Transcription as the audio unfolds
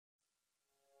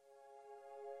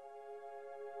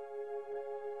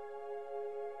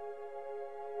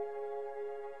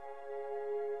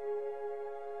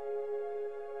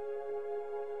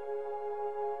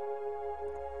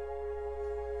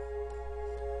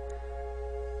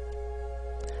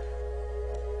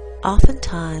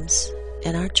Oftentimes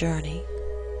in our journey,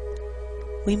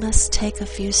 we must take a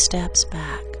few steps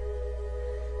back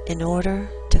in order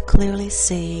to clearly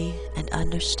see and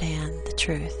understand the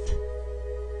truth.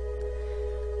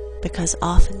 Because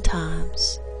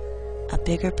oftentimes a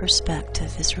bigger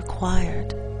perspective is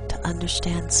required to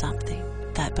understand something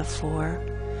that before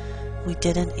we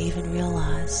didn't even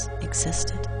realize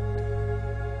existed.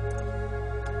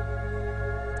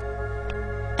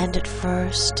 And at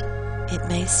first, it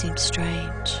may seem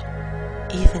strange,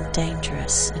 even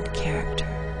dangerous in character,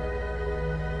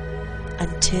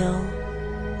 until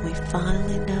we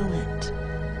finally know it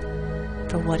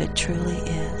for what it truly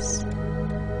is.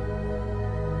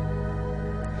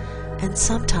 And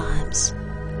sometimes,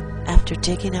 after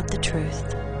digging up the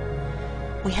truth,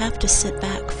 we have to sit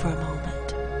back for a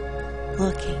moment,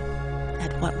 looking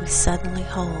at what we suddenly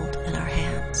hold in our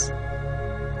hands,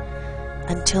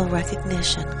 until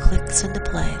recognition clicks into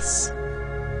place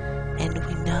and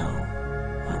we know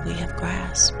what we have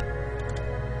grasped.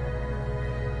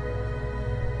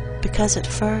 Because at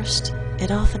first, it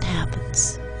often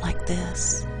happens like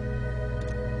this.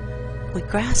 We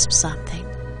grasp something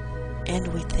and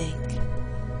we think,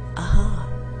 aha,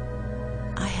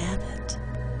 I have it.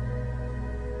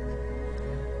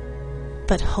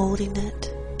 But holding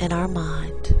it in our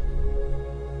mind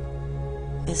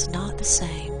is not the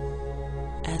same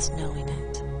as knowing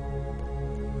it.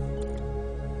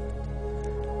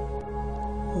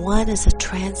 One is a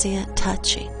transient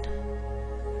touching,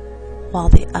 while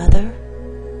the other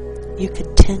you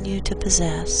continue to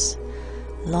possess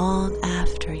long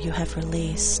after you have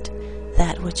released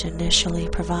that which initially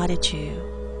provided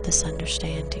you this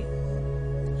understanding.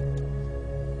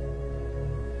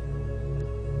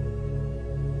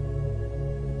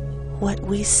 What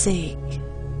we seek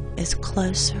is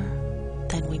closer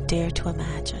than we dare to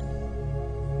imagine.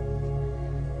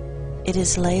 It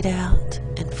is laid out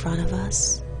in front of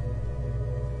us,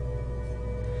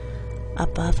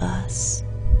 above us,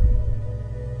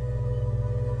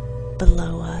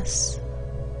 below us,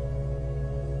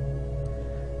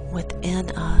 within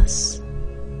us,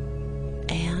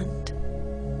 and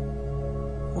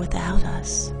without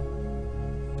us.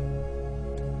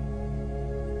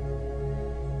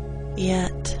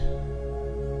 Yet,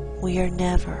 we are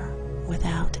never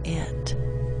without it.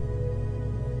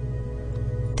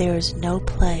 There is no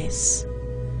place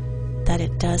that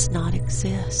it does not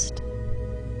exist.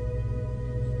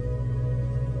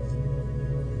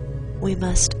 We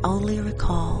must only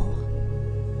recall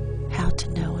how to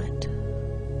know it.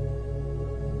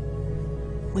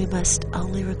 We must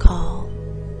only recall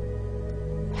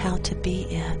how to be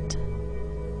it.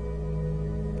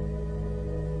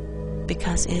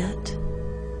 Because it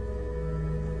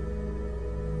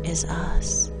is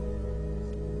us.